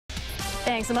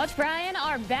Thanks so much, Brian.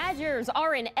 Our Badgers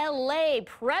are in LA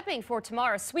prepping for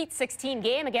tomorrow's Sweet 16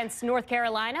 game against North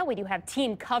Carolina. We do have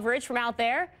team coverage from out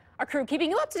there. Our crew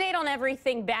keeping you up to date on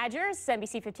everything Badgers.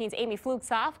 NBC 15's Amy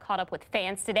Flugsoft caught up with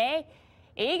fans today,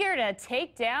 eager to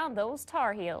take down those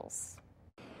Tar Heels.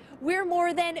 We're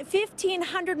more than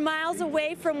 1,500 miles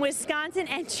away from Wisconsin,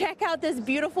 and check out this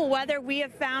beautiful weather we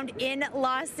have found in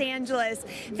Los Angeles.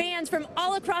 Fans from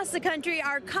all across the country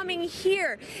are coming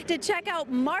here to check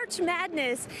out March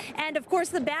Madness and, of course,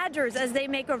 the Badgers as they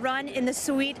make a run in the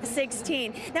Sweet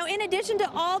 16. Now, in addition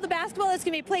to all the basketball that's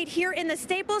going to be played here in the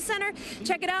Staples Center,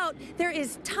 check it out. There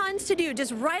is tons to do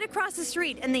just right across the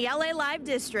street in the LA Live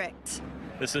District.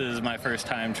 This is my first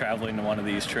time traveling to one of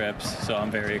these trips, so I'm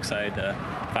very excited to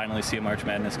finally see a March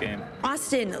Madness game.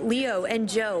 Austin, Leo, and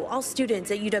Joe, all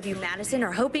students at UW-Madison,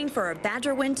 are hoping for a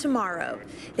Badger win tomorrow.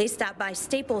 They stopped by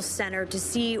Staples Center to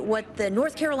see what the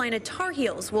North Carolina Tar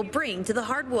Heels will bring to the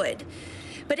hardwood.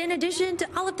 But in addition to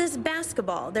all of this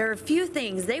basketball, there are a few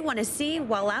things they want to see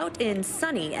while out in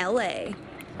sunny LA.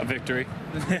 A victory.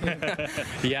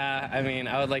 Yeah, I mean,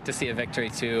 I would like to see a victory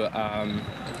too.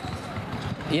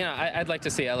 Yeah, I'd like to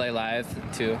see LA Live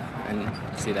too and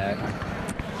see that.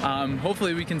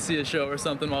 Hopefully we can see a show or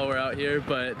something while we're out here,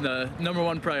 but the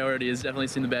 #1 priority is definitely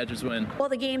seeing the Badgers win. While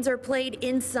the games are played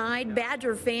inside,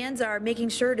 Badger fans are making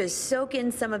sure to soak in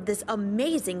some of this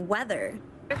amazing weather.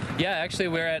 Yeah, actually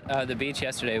we were at the beach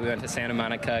yesterday. We went to Santa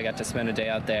Monica, got to spend a day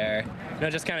out there. You know,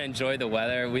 just kind of enjoy the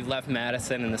weather. We left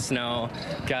Madison in the snow,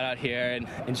 got out here and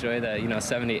enjoy the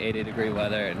 70, 80 degree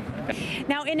weather.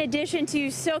 Now, in addition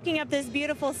to soaking up this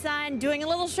beautiful sun, doing a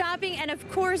little shopping, and of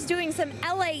course doing some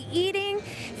LA eating,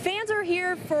 fans are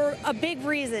here for a big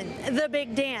reason, the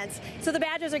big dance. So the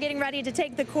Badgers are getting ready to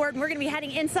take the court, and we're going to be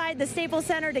heading inside the Staples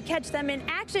Center to catch them in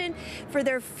action for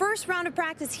their first round of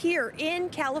practice here in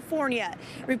California.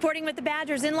 Reporting with the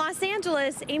Badgers in Los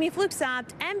Angeles, Amy Flugsoft,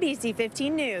 NBC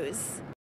 15 News.